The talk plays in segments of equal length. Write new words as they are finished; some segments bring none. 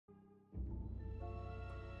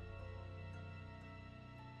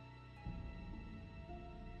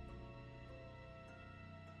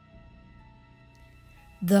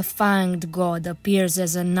The Fanged God appears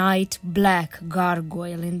as a night black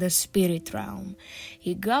gargoyle in the spirit realm.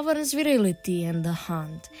 He governs virility and the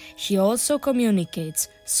hunt. He also communicates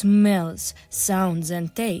smells, sounds,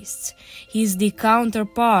 and tastes. He is the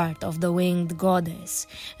counterpart of the winged goddess,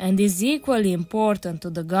 and is equally important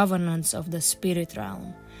to the governance of the spirit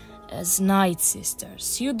realm. As Night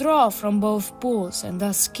Sisters, you draw from both pools and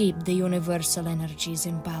thus keep the universal energies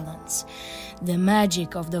in balance. The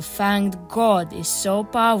magic of the Fanged God is so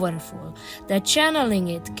powerful that channeling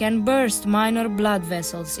it can burst minor blood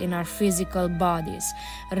vessels in our physical bodies,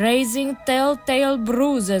 raising telltale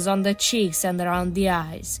bruises on the cheeks and around the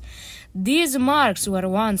eyes. These marks were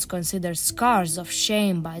once considered scars of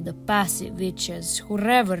shame by the passive witches who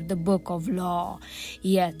revered the Book of Law,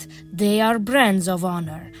 yet they are brands of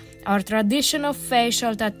honor. Our tradition of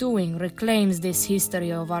facial tattooing reclaims this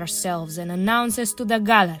history of ourselves and announces to the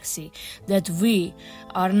galaxy that we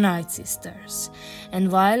are Night Sisters.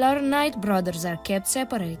 And while our Night Brothers are kept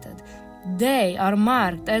separated, they are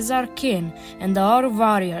marked as our kin and our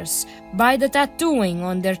warriors by the tattooing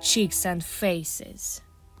on their cheeks and faces.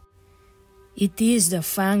 It is the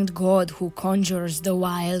Fanged God who conjures the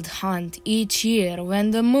wild hunt each year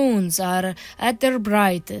when the moons are at their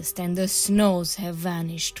brightest and the snows have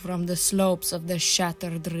vanished from the slopes of the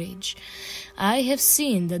shattered ridge. I have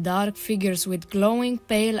seen the dark figures with glowing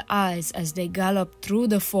pale eyes as they gallop through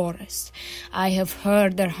the forest. I have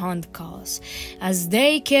heard their hunt calls as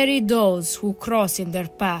they carry those who cross in their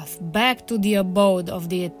path back to the abode of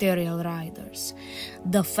the ethereal riders.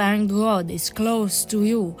 The Fanged God is close to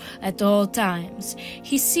you at all times.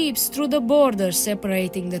 He seeps through the borders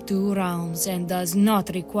separating the two realms and does not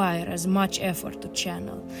require as much effort to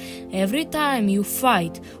channel. Every time you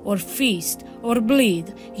fight or feast or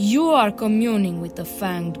bleed, you are communing with the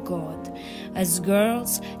Fanged God. As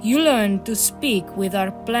girls, you learn to speak with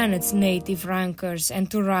our planet's native rankers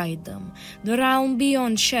and to ride them. The realm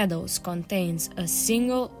beyond shadows contains a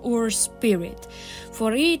single Ur spirit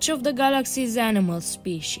for each of the galaxy's animal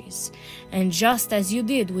species. And just as you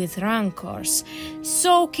did with rancors,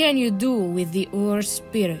 so can you do with the Ur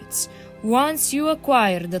spirits. Once you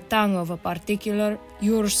acquire the tongue of a particular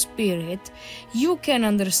Ur spirit, you can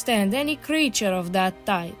understand any creature of that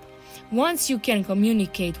type. Once you can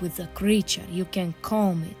communicate with the creature, you can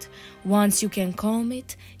calm it. Once you can calm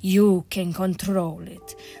it, you can control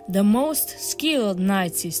it. The most skilled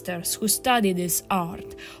Night Sisters who study this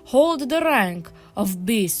art hold the rank of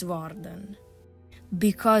Beast Warden.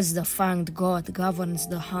 Because the Fanged God governs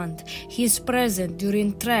the hunt, he is present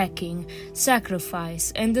during tracking,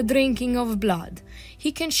 sacrifice, and the drinking of blood.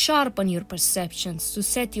 He can sharpen your perceptions to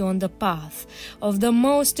set you on the path of the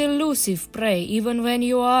most elusive prey even when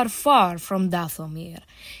you are far from Dathomir.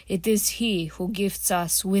 It is he who gifts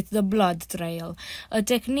us with the blood trail, a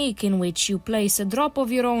technique in which you place a drop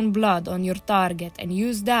of your own blood on your target and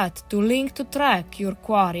use that to link to track your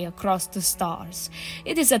quarry across the stars.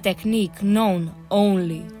 It is a technique known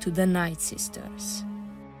only to the Night Sisters.